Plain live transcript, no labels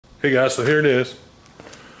Hey guys, so here it is.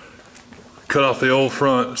 Cut off the old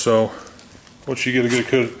front, so once you get a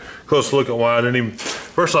good close look at why I didn't even,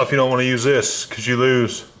 first off, you don't want to use this because you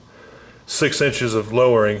lose 6 inches of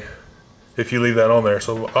lowering if you leave that on there.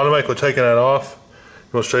 So automatically taking that off,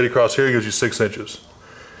 going straight across here gives you 6 inches.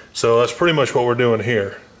 So that's pretty much what we're doing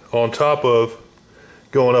here, on top of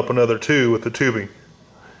going up another 2 with the tubing.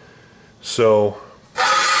 So,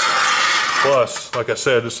 plus, like I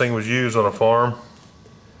said, this thing was used on a farm.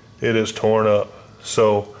 It is torn up.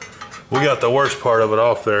 So we got the worst part of it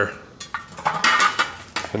off there.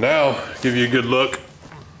 And now, give you a good look.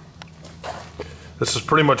 This is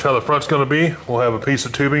pretty much how the front's gonna be. We'll have a piece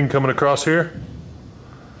of tubing coming across here.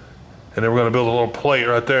 And then we're gonna build a little plate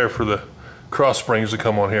right there for the cross springs to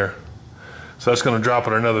come on here. So that's gonna drop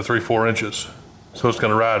it another 3-4 inches. So it's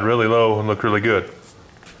gonna ride really low and look really good.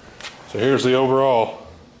 So here's the overall.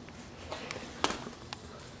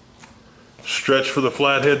 Stretch for the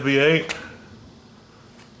flathead V8.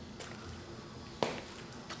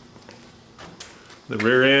 The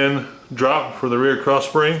rear end drop for the rear cross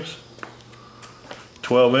springs,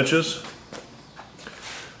 12 inches.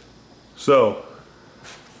 So,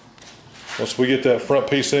 once we get that front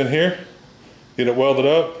piece in here, get it welded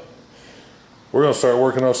up, we're gonna start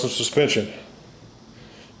working on some suspension.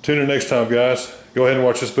 Tune in next time, guys. Go ahead and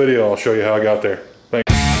watch this video. I'll show you how I got there. Thanks.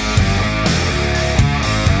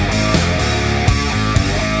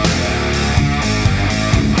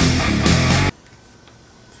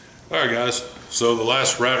 Alright guys, so the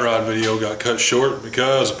last rat rod video got cut short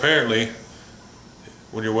because apparently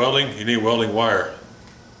when you're welding, you need welding wire.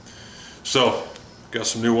 So, got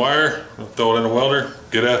some new wire, I'm gonna throw it in a welder,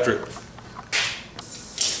 get after it.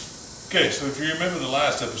 Okay, so if you remember the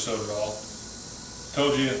last episode at all, I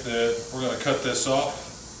told you that we're gonna cut this off,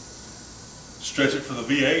 stretch it for the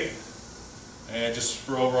V8, and just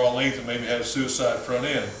for overall length and maybe have a suicide front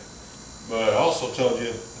end. But I also told you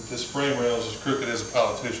that this frame rail is as crooked as a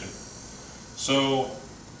politician. So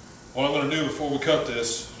what I'm going to do before we cut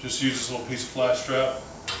this, just use this little piece of flat strap,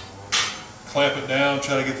 clamp it down,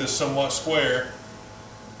 try to get this somewhat square,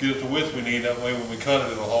 get it the width we need, that way when we cut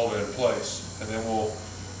it, it'll hold it in place. And then we'll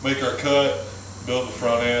make our cut, build the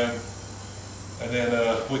front end, and then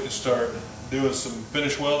we can start doing some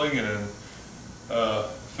finish welding and then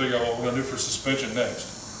figure out what we're going to do for suspension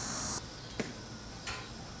next.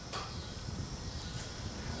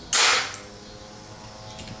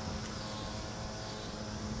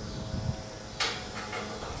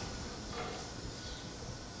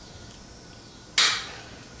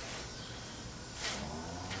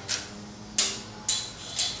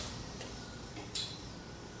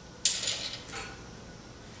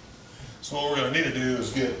 So what we're going to need to do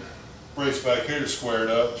is get brace back here to square it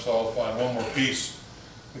up, so I'll find one more piece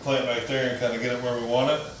to clamp back there and kind of get it where we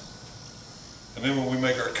want it. And then when we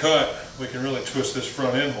make our cut, we can really twist this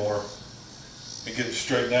front end more and get it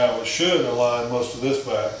straightened out, which should align most of this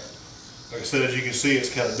back. Like I said, as you can see,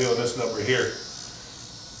 it's kind of doing this number here.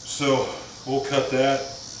 So we'll cut that,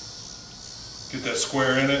 get that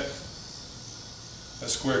square in it, that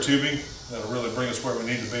square tubing. That'll really bring us where we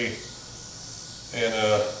need to be. And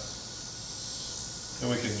then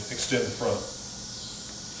we can extend the front.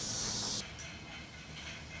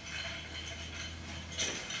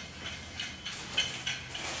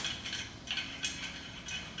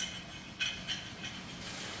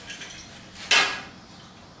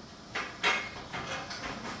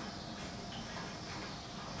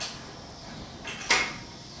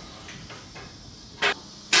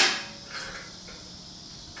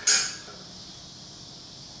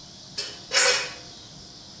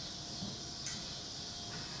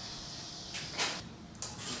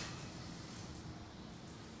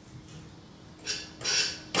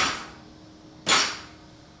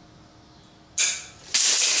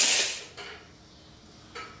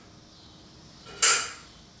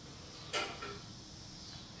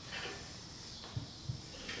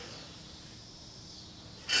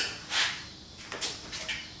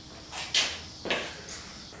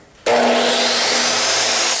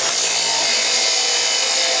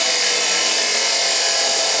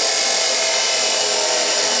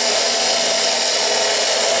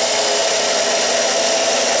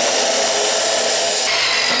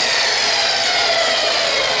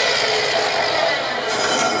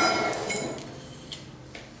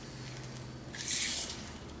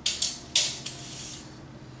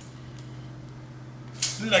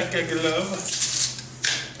 Like a glove.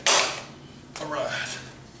 All right.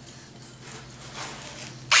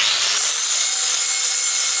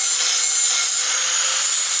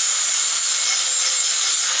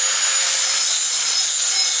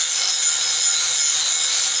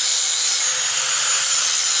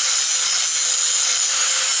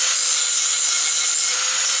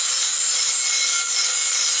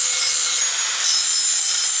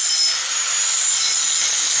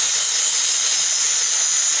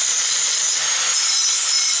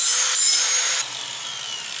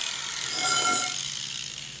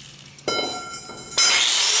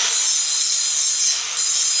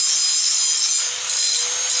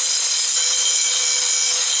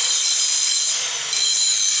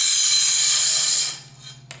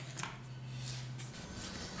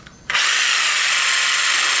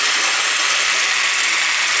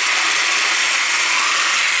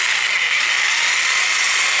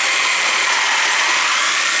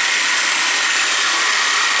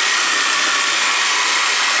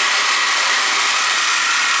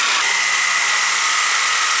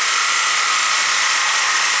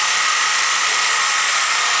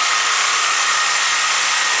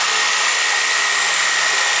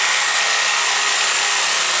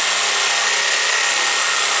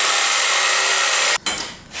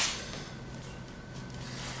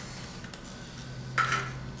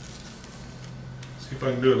 if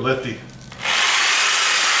I can do it lefty.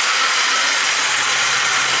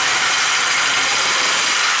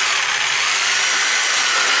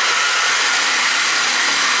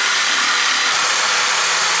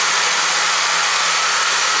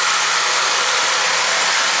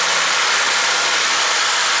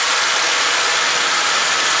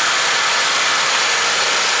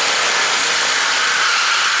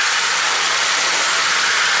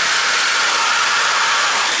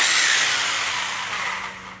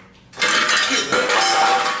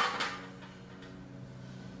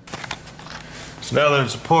 So now that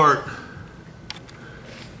it's apart,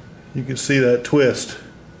 you can see that twist.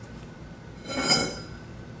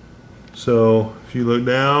 So if you look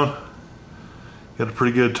down, got a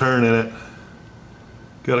pretty good turn in it.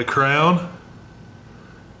 Got a crown,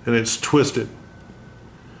 and it's twisted.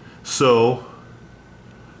 So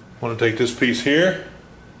I want to take this piece here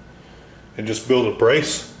and just build a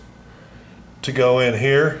brace to go in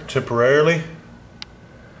here temporarily.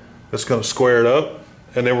 That's going to square it up.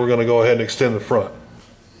 And then we're going to go ahead and extend the front.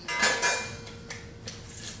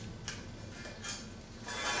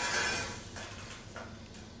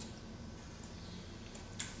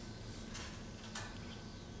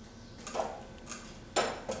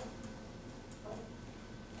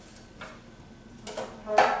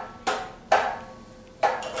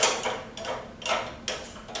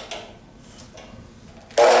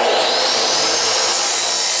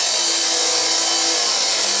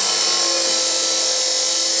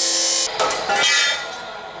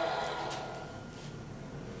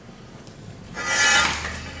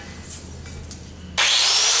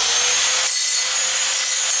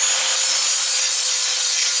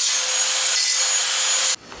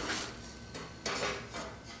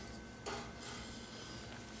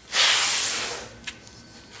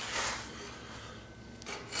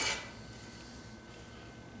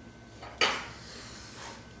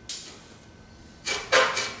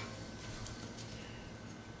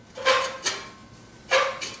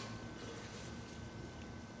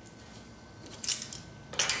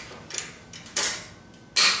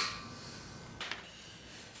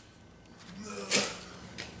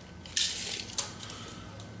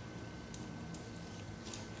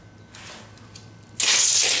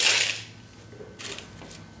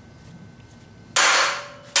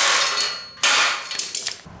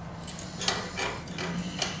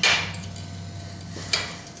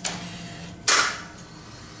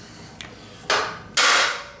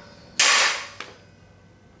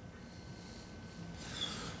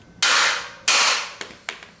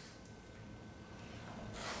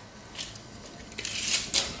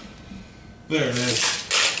 There it is.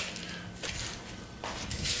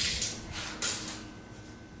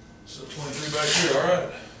 So 23 back here, all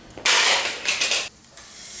right.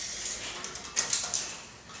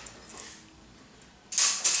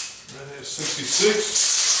 That is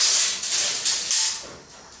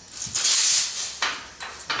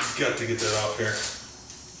 66. Got to get that off here.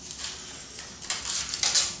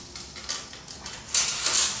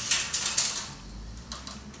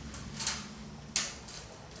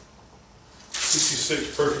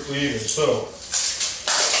 Perfectly even. So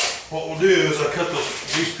what we'll do is I'll cut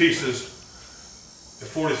these pieces at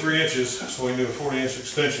 43 inches so we can do a 40-inch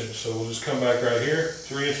extension. So we'll just come back right here,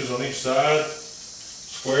 3 inches on each side,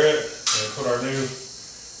 square it, and put our new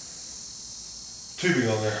tubing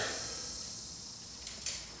on there.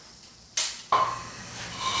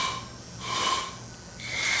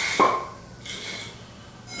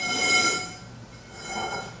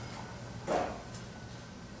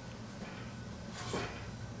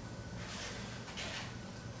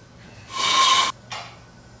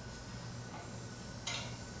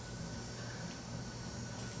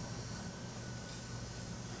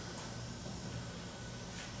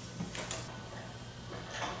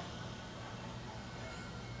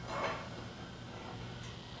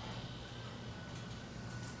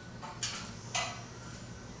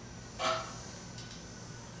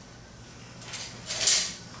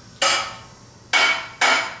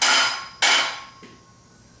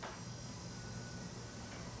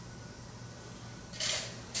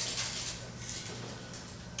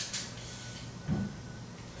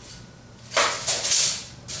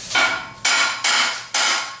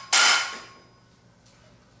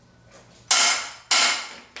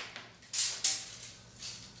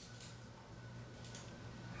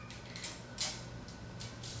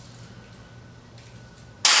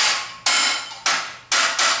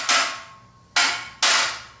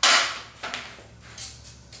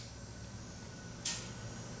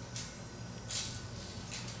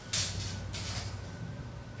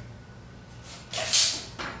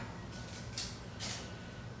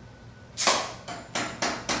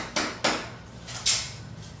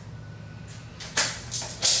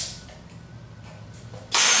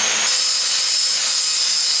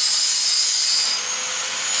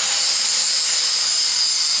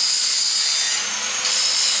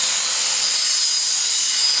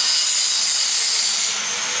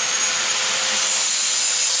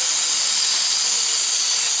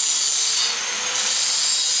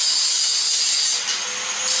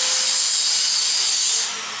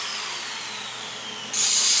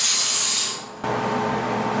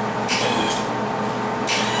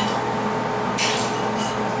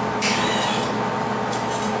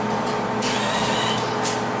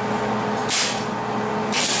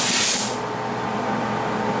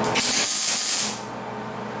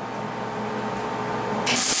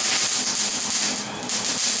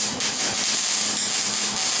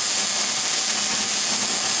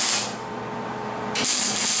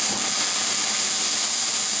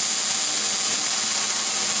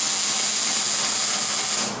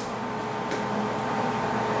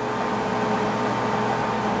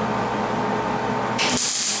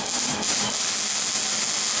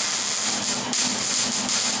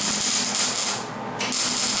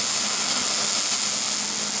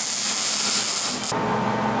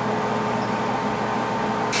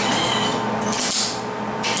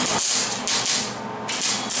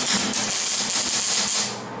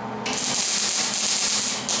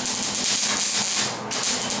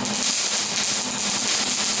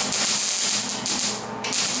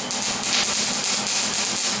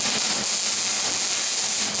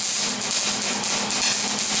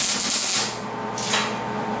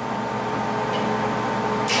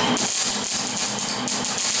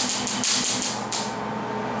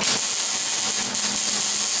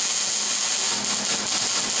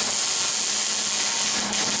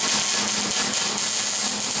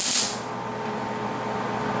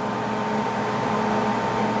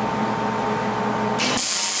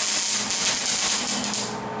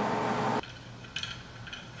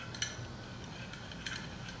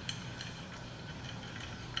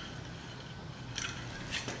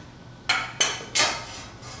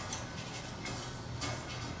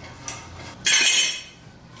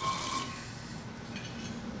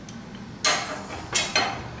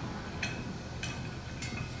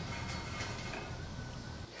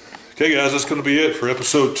 Okay guys, that's going to be it for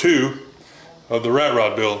episode 2 of the rat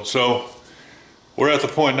rod build. So we're at the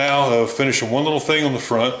point now of finishing one little thing on the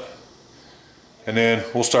front, and then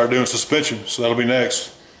we'll start doing suspension. So that'll be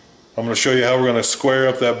next. I'm going to show you how we're going to square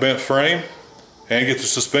up that bent frame and get the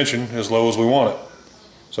suspension as low as we want it.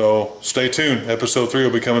 So stay tuned. Episode 3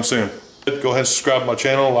 will be coming soon. Go ahead and subscribe to my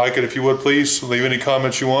channel. Like it if you would, please. Leave any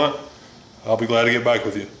comments you want. I'll be glad to get back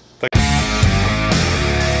with you.